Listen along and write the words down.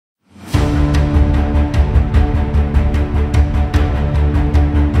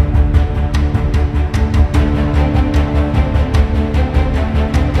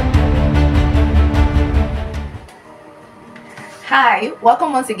Hi,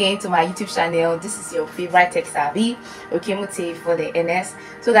 welcome once again to my YouTube channel. This is your favorite tech savvy, Okemute for the NS.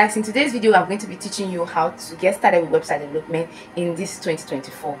 So guys, in today's video I'm going to be teaching you how to get started with website development in this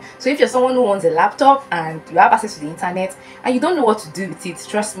 2024. So if you're someone who owns a laptop and you have access to the internet and you don't know what to do with it,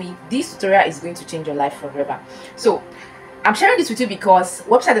 trust me, this tutorial is going to change your life forever. So I'm sharing this with you because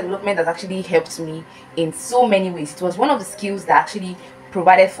website development has actually helped me in so many ways. It was one of the skills that actually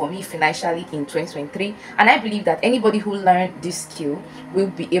provided for me financially in 2023, and I believe that anybody who learned this skill will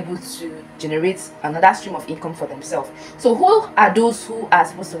be able to generate another stream of income for themselves. So who are those who are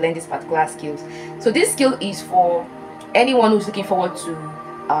supposed to learn this particular skills? So this skill is for anyone who's looking forward to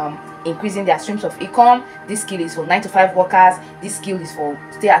increasing their streams of income. This skill is for 9-to-5 workers. This skill is for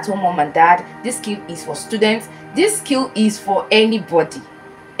stay-at-home mom and dad. This skill is for students. This skill is for anybody.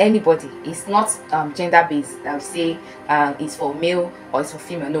 It's not gender based. I would say it's for male or it's for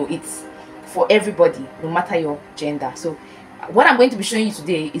female. No, it's for everybody, no matter your gender. So what I'm going to be showing you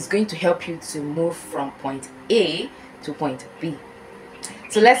today is going to help you to move from point A to point B.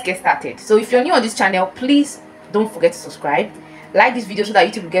 So let's get started. So if you're new on this channel, please don't forget to subscribe. Like this video so that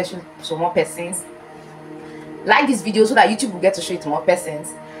YouTube will get you to more persons. Like this video so that YouTube will get to show it to more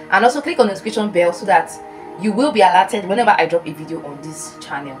persons. And also click on the notification bell so that you will be alerted whenever I drop a video on this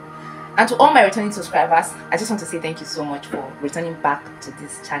channel. And to all my returning subscribers, I just want to say thank you so much for returning back to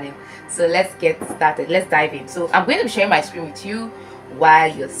this channel. So let's get started. Let's dive in. So I'm going to be sharing my screen with you while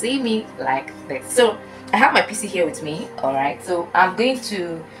you're seeing me like this. So I have my PC here with me. All right, so I'm going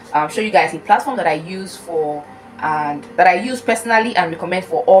to show you guys a platform that I use for and that I use personally and recommend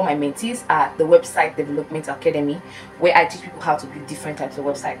for all my mentees at the Website Development Academy, where I teach people how to build different types of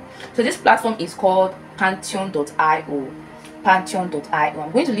websites. So this platform is called Pantheon.io. Pantheon.io.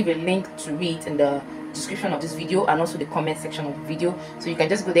 I'm going to leave a link to it in the description of this video and also the comment section of the video, so you can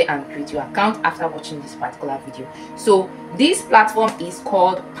just go there and create your account after watching this particular video. So this platform is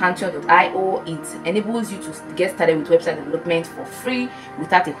called Pantheon.io. It enables you to get started with website development for free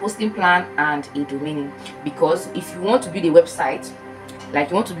without a hosting plan and a domain name. Because if you want to build a website, like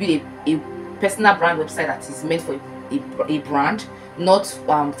you want to build a personal brand website that is meant for a brand, not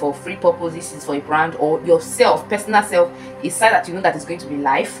for free purposes, is for a brand, or yourself, personal self, a site that you know that is going to be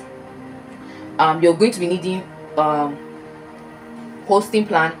live, you're going to be needing hosting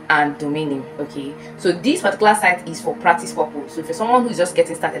plan and domain name. Okay, so this particular site is for practice purpose. So if you're someone who is just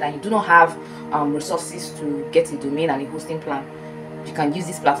getting started and you do not have resources to get a domain and a hosting plan, you can use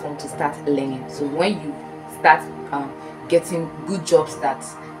this platform to start learning. So when you start getting good jobs that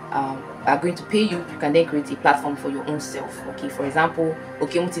are going to pay you, you can then create a platform for your own self. Okay, for example,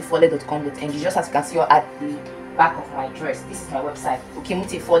 okemutefole.com.ng. just as you can see at the back of my dress, this is my website,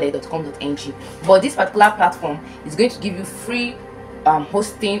 okemutefole.com.ng. but this particular platform is going to give you free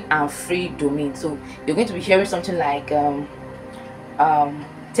hosting and free domain. So you're going to be hearing something like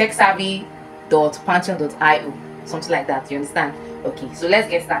techsavvy.pantheon.io, something like that, you understand? Okay, so let's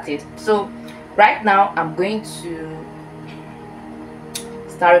get started. So right now I'm going to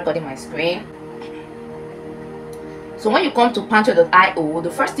start recording my screen. So when you come to Pantheon.io,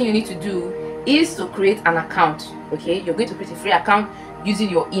 the first thing you need to do is to create an account. Okay, you're going to create a free account using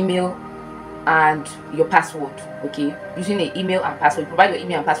your email and your password. Okay, using the email and password, provide your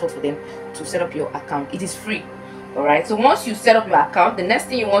email and password for them to set up your account. It is free. All right, so once you set up your account, the next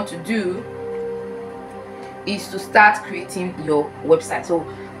thing you want to do is to start creating your website. So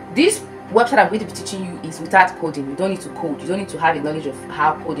this website I'm going to be teaching you is without coding. You don't need to code. You don't need to have a knowledge of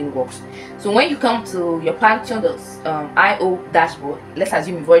how coding works. So when you come to your Pantheon.io dashboard, let's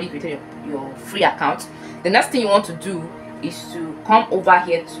assume you've already created your free account. The next thing you want to do is to come over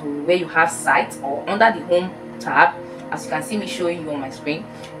here to where you have sites, or under the home tab, as you can see me showing you on my screen.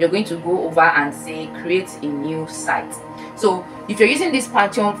 You're going to go over and say create a new site. So if you're using this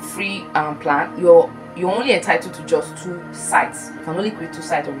Pantheon free plan, you're only entitled to just 2 sites. You can only create 2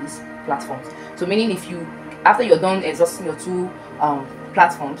 sites on this platforms. So meaning, if you, after you're done exhausting your 2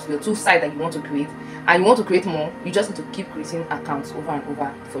 platforms, your 2 sites that you want to create, and you want to create more, you just need to keep creating accounts over and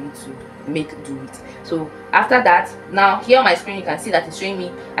over for you to make do it. So after that, now here on my screen you can see that it's showing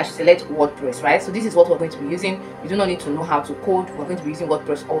me I should select WordPress, right? So this is what we're going to be using. You do not need to know how to code. We're going to be using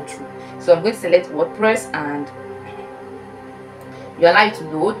WordPress all through. So I'm going to select WordPress and you allow it to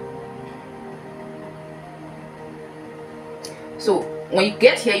load. So when you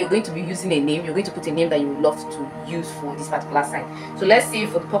get here, you're going to be using a name. You're going to put a name that you would love to use for this particular site. So let's say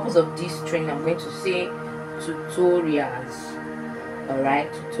for the purpose of this training, I'm going to say tutorials. All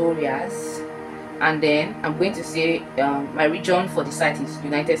right, tutorials. And then I'm going to say my region for the site is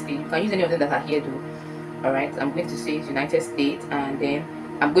United States. You can use any of them that are here though. All right, I'm going to say United States, and then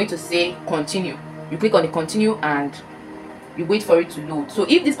I'm going to say continue. You click on the continue and you wait for it to load. So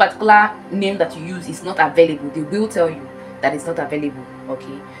if this particular name that you use is not available, they will tell you that it's not available.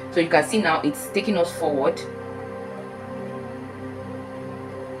 Okay, so you can see now it's taking us forward.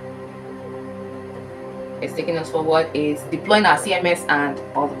 It's taking us forward, it's deploying our CMS and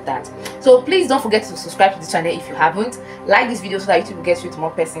all of that. So please don't forget to subscribe to the channel if you haven't. Like this video so that YouTube will get you to more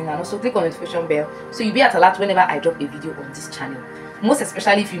person, and also click on the notification bell so you'll be at alert whenever I drop a video on this channel. Most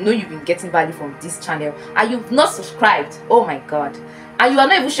especially if you know you've been getting value from this channel and you've not subscribed. Oh my god, and you are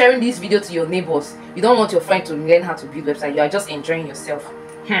not even sharing this video to your neighbors. You don't want your friend to learn how to build website, you are just enjoying yourself.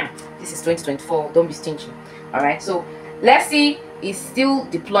 This is 2024, don't be stingy. All right, so let's see. It's still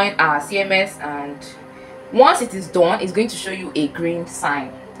deploying our CMS, and once it is done, it's going to show you a green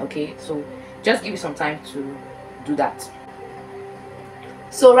sign. Okay, so just give you some time to do that.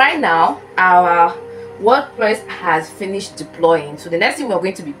 So right now our WordPress has finished deploying. So the next thing we're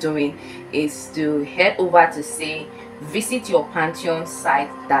going to be doing is to head over to say visit your Pantheon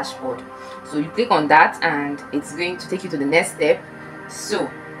site dashboard. So you click on that and it's going to take you to the next step. So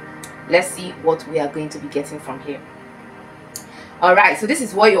let's see what we are going to be getting from here. All right, so this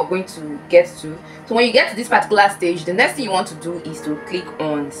is what you're going to get to. So when you get to this particular stage, the next thing you want to do is to click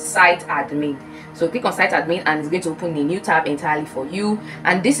on site admin. So click on site admin and it's going to open a new tab entirely for you,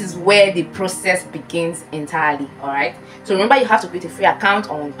 and this is where the process begins entirely. All right, so remember you have to create a free account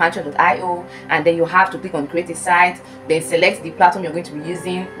on pantheon.io, and then you have to click on create a site, then select the platform you're going to be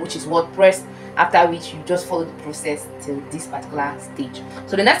using, which is WordPress, after which you just follow the process till this particular stage.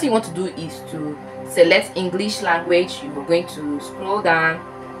 So the next thing you want to do is to select English language. You are going to scroll down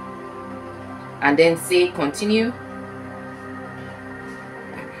and then say continue.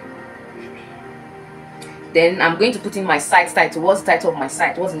 Then I'm going to put in my site title. What's the title of my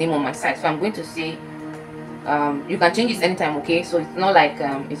site? What's the name of my site? So I'm going to say you can change this anytime, okay? So it's not like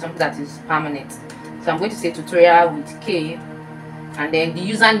it's something that is permanent. So I'm going to say tutorial with K, and then the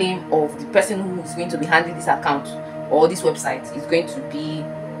username of the person who is going to be handling this account or this website is going to be,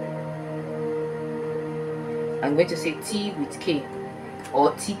 I'm going to say T with K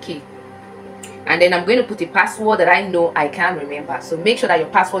or TK, and then I'm going to put a password that I know I can remember. So make sure that your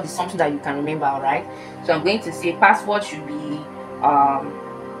password is something that you can remember. All right, so I'm going to say password should be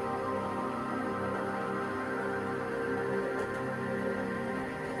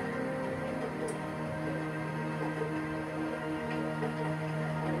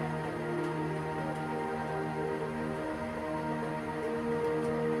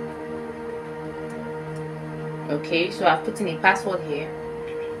okay, so I've put in a password here,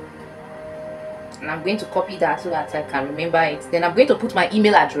 and I'm going to copy that so that I can remember it. Then I'm going to put my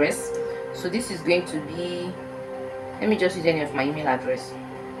email address. So this is going to be, let me just use any of my email address,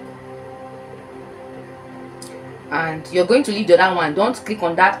 and you're going to leave the other one. Don't click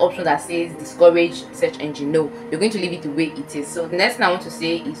on that option that says discourage search engine. No, you're going to leave it the way it is. So the next thing I want to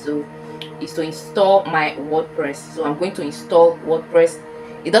say is to install my WordPress. So I'm going to install WordPress.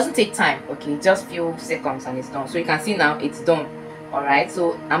 It doesn't take time, okay, just few seconds and it's done. So you can see now it's done. All right,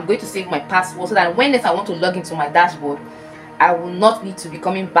 so I'm going to save my password so that when I want to log into my dashboard, I will not need to be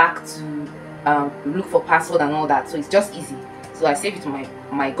coming back to look for password and all that. So it's just easy. So I save it to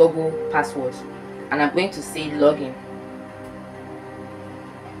my Google password, and I'm going to say login.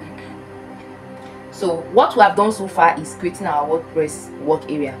 So what we have done so far is creating our WordPress work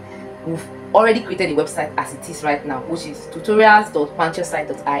area. We've already created a website as it is right now, which is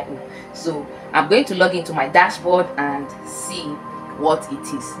tutorials.pantheonsite.io. So I'm going to log into my dashboard and see what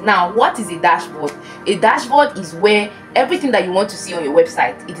it is. Now, what is a dashboard? A dashboard is where everything that you want to see on your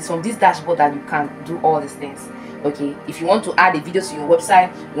website, it is from this dashboard that you can do all these things. Okay, if you want to add a video to your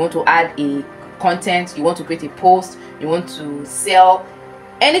website, you want to add a content, you want to create a post, you want to sell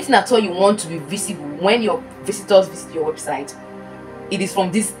anything at all you want to be visible when your visitors visit your website, it is from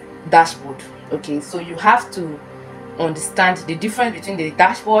this dashboard. Okay, so you have to understand the difference between the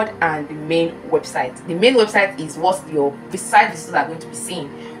dashboard and the main website. The main website is what your site visitors are going to be seeing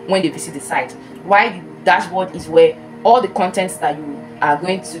when they visit the site, while the dashboard is where all the contents that you are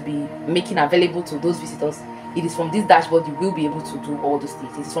going to be making available to those visitors, it is from this dashboard you will be able to do all those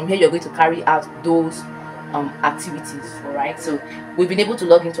things. It is from here you're going to carry out those activities. All right, so we've been able to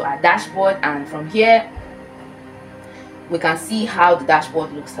log into our dashboard, and from here we can see how the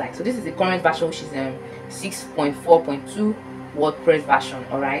dashboard looks like. So this is the current version, which is 6.4.2 WordPress version.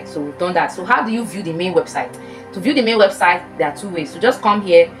 All right, so we've done that. So how do you view the main website? To view the main website, there are two ways. So just come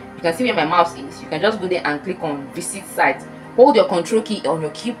here, you can see where my mouse is, you can just go there and click on visit site. Hold your control key on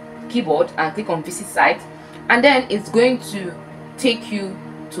your keyboard and click on visit site, and then it's going to take you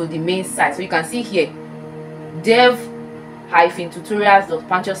to the main site. So you can see here dev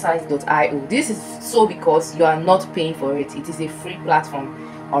tutorials.panchosites.io. This is so because you are not paying for it. It is a free platform.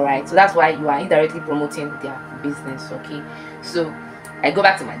 All right, so that's why you are indirectly promoting their business. Okay, so I go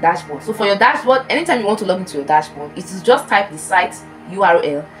back to my dashboard. So for your dashboard, anytime you want to log into your dashboard, it is just type the site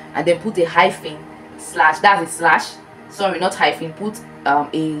URL and then put a hyphen slash, that's a slash, sorry, not hyphen, put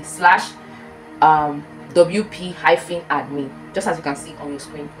a slash wp hyphen admin, just as you can see on your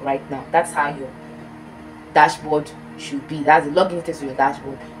screen right now. That's how your dashboard should be. That's the login details to your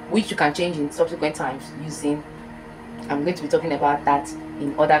dashboard, which you can change in subsequent times using, I'm going to be talking about that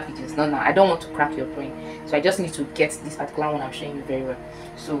in other videos. No, I don't want to crack your brain, so I just need to get this particular one I'm showing you very well.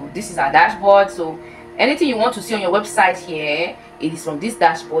 So this is our dashboard. So anything you want to see on your website here, it is from this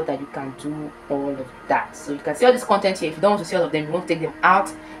dashboard that you can do all of that. So you can see all this content here. If you don't want to see all of them, you want to take them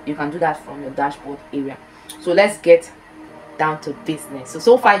out, you can do that from your dashboard area. So let's get down to business.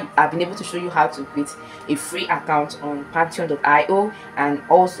 So far I've been able to show you how to create a free account on patreon.io and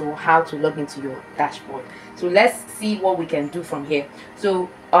also how to log into your dashboard. So let's see what we can do from here. So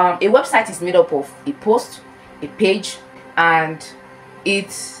a website is made up of a post, a page, and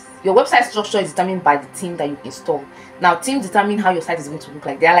your website structure is determined by the theme that you install. Now, themes determine how your site is going to look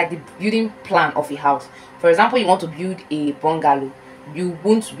like. They are like the building plan of a house. For example, you want to build a bungalow, you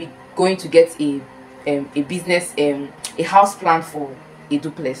won't be going to get a business a house plan for a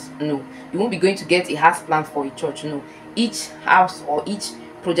duplex. No, you won't be going to get a house plan for a church. No, each house or each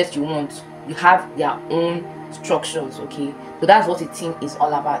project you want, you have their own structures. Okay, so that's what a theme is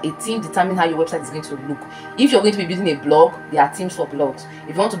all about. A theme determines how your website is going to look. If you're going to be building a blog, there are themes for blogs.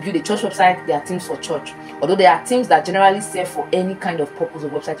 If you want to build a church website, there are themes for church. Although there are themes that generally serve for any kind of purpose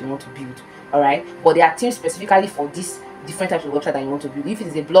of website you want to build. All right, but there are themes specifically for this different types of website that you want to build. If it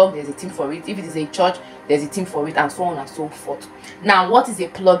is a blog, there's a theme for it. If it is a church, there's a theme for it, and so on and so forth. Now, what is a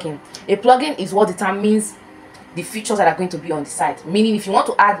plugin? A plugin is what determines the features that are going to be on the site. Meaning, if you want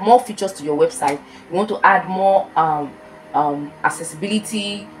to add more features to your website, you want to add more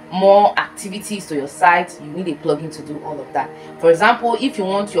accessibility, more activities to your site, you need a plugin to do all of that. For example, if you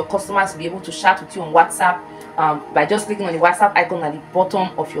want your customers to be able to chat with you on WhatsApp by just clicking on the WhatsApp icon at the bottom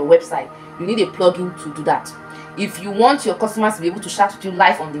of your website, you need a plugin to do that. If you want your customers to be able to chat with you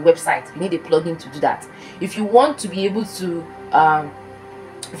live on the website, you need a plugin to do that. If you want to be able to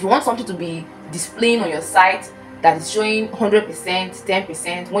if you want something to be displaying on your site that is showing 100%,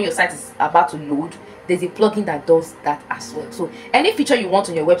 10% when your site is about to load, there's a plugin that does that as well. So any feature you want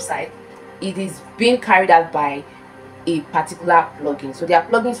on your website, it is being carried out by a particular plugin. So there are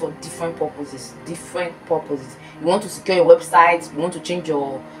plugins for different purposes. You want to secure your website, you want to change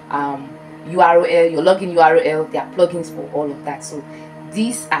your URL, your login URL, there are plugins for all of that. So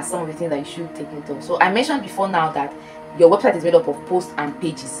these are some of the things that you should take note of. So I mentioned before now that your website is made up of posts and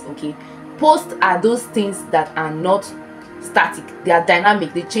pages. Okay, posts are those things that are not static, they are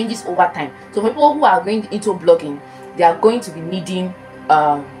dynamic, they changes over time. So people who are going into blogging, they are going to be needing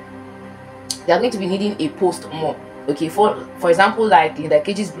a post more. Okay, for example, like in the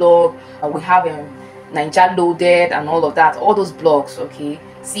Cage's blog, we have Niger Loaded and all of that, all those blogs. Okay,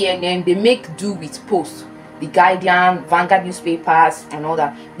 CNN, they make do with posts. The Guardian, Vanguard newspapers and all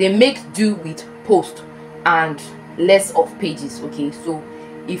that, they make do with posts and less of pages. Okay, so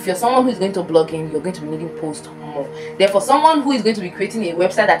if you're someone who is going to blogging, you're going to be needing posts more. Therefore, someone who is going to be creating a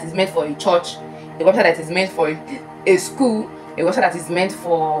website that is meant for a church, a website that is meant for a school, a website that is meant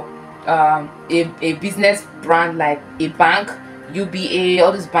for a business brand like a bank, UBA,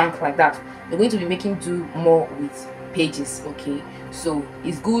 all this bank like that, you're going to be making do more with pages. Okay, so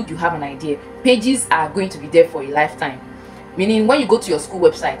it's good you have an idea. Pages are going to be there for a lifetime. Meaning, when you go to your school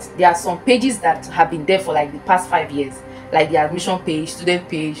website, there are some pages that have been there for like the past 5 years, like the admission page, student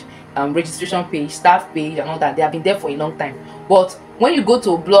page, registration page, staff page, and all that. They have been there for a long time. But when you go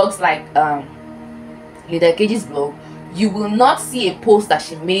to blogs like Leader Cage's blog, you will not see a post that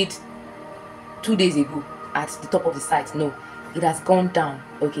she made 2 days ago at the top of the site. No, it has gone down.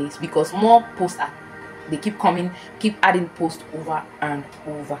 Okay, it's because more posts are, they keep coming, keep adding posts over and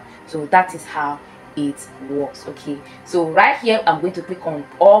over. So that is how it works. Okay, so right here I'm going to click on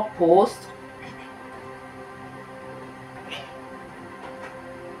all posts.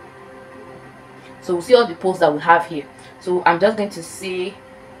 So we'll see all the posts that we have here. So I'm just going to say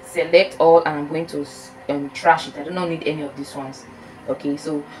select all, and I'm going to trash it. I do not need any of these ones. Okay,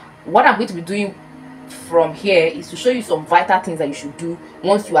 so what I'm going to be doing from here is to show you some vital things that you should do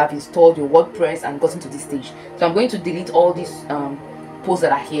once you have installed your WordPress and gotten to this stage. So I'm going to delete all these posts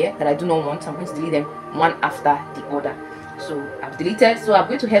that are here that I do not want. I'm going to delete them one after the other. So I've deleted. So I'm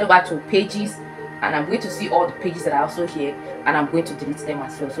going to head over to pages, and I'm going to see all the pages that are also here, and I'm going to delete them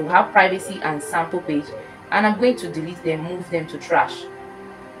as well. So we have privacy and sample page. and I'm going to delete them, move them to trash.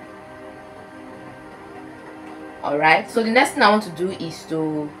 Alright, so the next thing I want to do is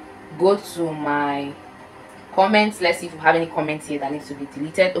to go to my comments. Let's see if you have any comments here that needs to be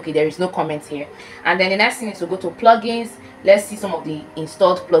deleted. Okay, there is no comment here. And then the next thing is to go to plugins. Let's see some of the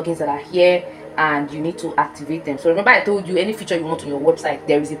installed plugins that are here, and you need to activate them. So remember, I told you any feature you want on your website,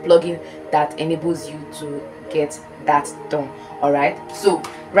 there is a plugin that enables you to get that done. All right, so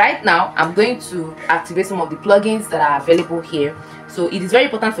right now I'm going to activate some of the plugins that are available here. So it is very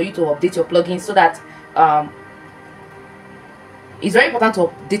important for you to update your plugins, so that it's very important to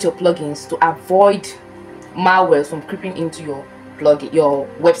update your plugins to avoid malware from creeping into your plugin, your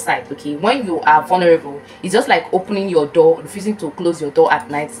website. Okay, when you are vulnerable, it's just like opening your door, refusing to close your door at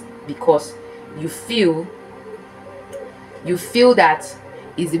night because you feel that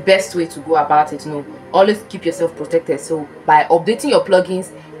is the best way to go about it. No, always keep yourself protected. So by updating your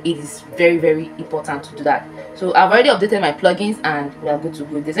plugins, it is very, very important to do that. So I've already updated my plugins and we are good to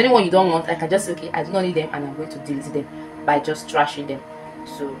go. If there's anyone you don't want, I can just say, okay, I do not need them, and I'm going to delete them by just trashing them.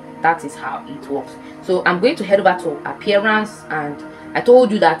 So that is how it works. So I'm going to head over to appearance, and I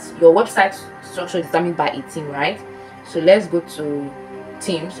told you that your website structure is determined by a theme, right? So let's go to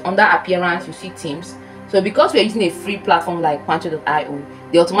themes. Under appearance, you see themes. So because we're using a free platform like Pancho.io,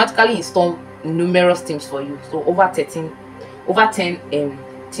 they automatically install numerous themes for you. So over 10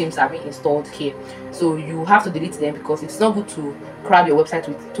 themes are being installed here. So you have to delete them because it's not good to crowd your website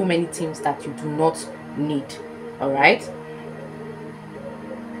with too many themes that you do not need. All right.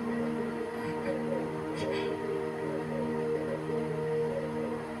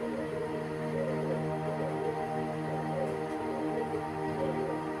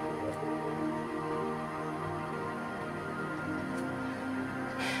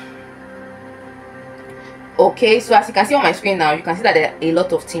 Okay, so as you can see on my screen now, you can see that there are a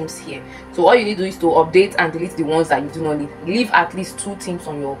lot of themes here. So all you need to do is to update and delete the ones that you do not need. Leave at least 2 themes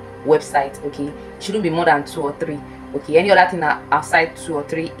on your website. Okay, it shouldn't be more than 2 or 3. Okay, any other thing outside 2 or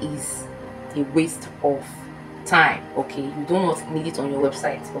 3 is a waste of time. Okay, you do not need it on your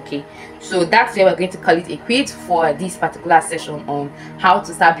website. Okay, so that's where we're going to call it a quit for this particular session on how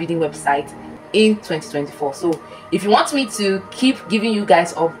to start building websites in 2024. So if you want me to keep giving you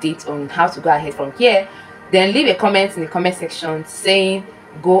guys updates on how to go ahead from here, then leave a comment in the comment section saying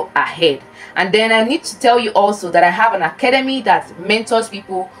go ahead. And then I need to tell you also that I have an academy that mentors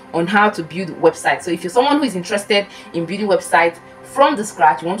people on how to build websites. So if you're someone who is interested in building websites from the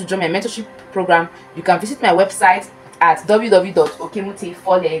scratch, you want to join my mentorship program, you can visit my website at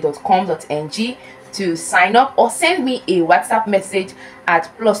www.okemutefole.com.ng to sign up, or send me a WhatsApp message at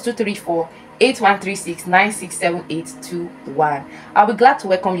 +234 8136 967821. I'll be glad to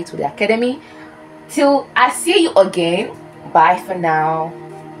welcome you to the academy. Till I see you again, bye for now.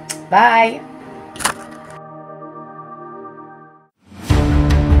 Bye.